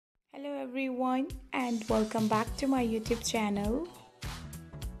Hello everyone and welcome back to my YouTube channel.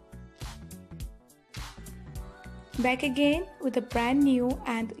 Back again with a brand new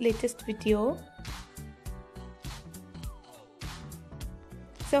and latest video.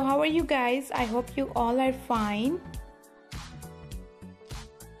 So how are you guys? I hope you all are fine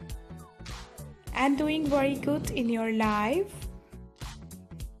and doing very good in your life.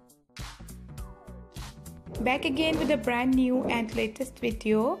 Back again with a brand new and latest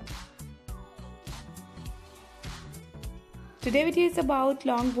video. Today video is about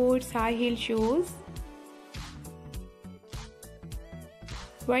long boots, high heel shoes.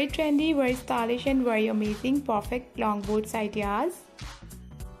 Very trendy, very stylish and very amazing, perfect long boots ideas.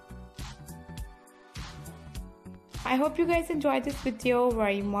 I hope you guys enjoyed this video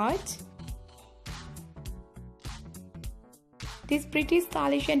very much. These pretty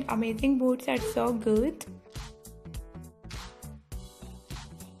stylish and amazing boots are so good.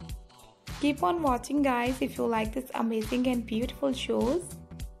 Keep on watching guys if you like this amazing and beautiful shoes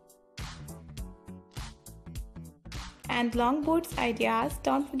and long boots ideas.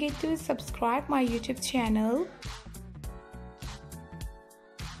 Don't forget to subscribe my YouTube channel.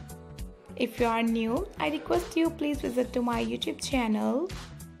 If you are new, I request you please visit to my YouTube channel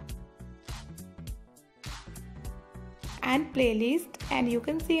and playlist, and you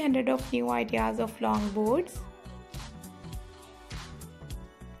can see hundreds of new ideas of long boots,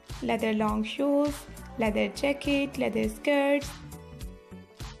 leather long shoes, leather jacket, leather skirts,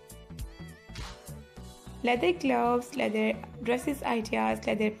 leather gloves, leather dresses ideas,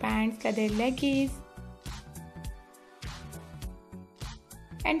 leather pants, leather leggings,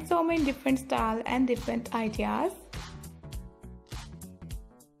 and so many different style and different ideas.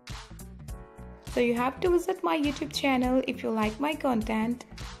 So you have to visit my YouTube channel if you like my content.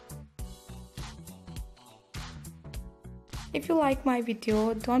 If you like my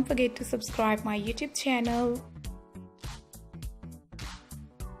video, don't forget to subscribe my YouTube channel.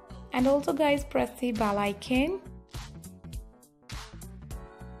 And also guys, press the bell icon.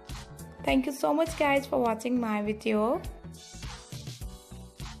 Thank you so much guys for watching my video.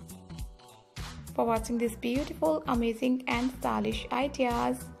 For watching these beautiful, amazing and stylish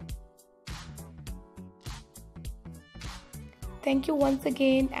ideas. Thank you once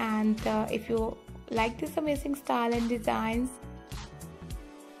again, and if you like this amazing style and designs,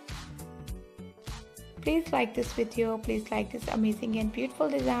 please like this video, please like this amazing and beautiful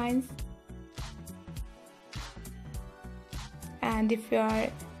designs. And if you are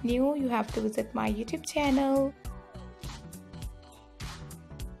new, you have to visit my YouTube channel.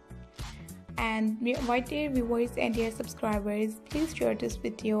 And my dear viewers and dear subscribers, please share this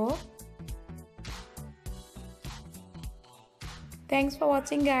video. Thanks for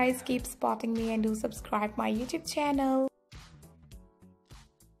watching guys. Keep supporting me and do subscribe my YouTube channel.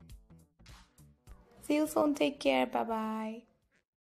 See you soon. Take care. Bye bye.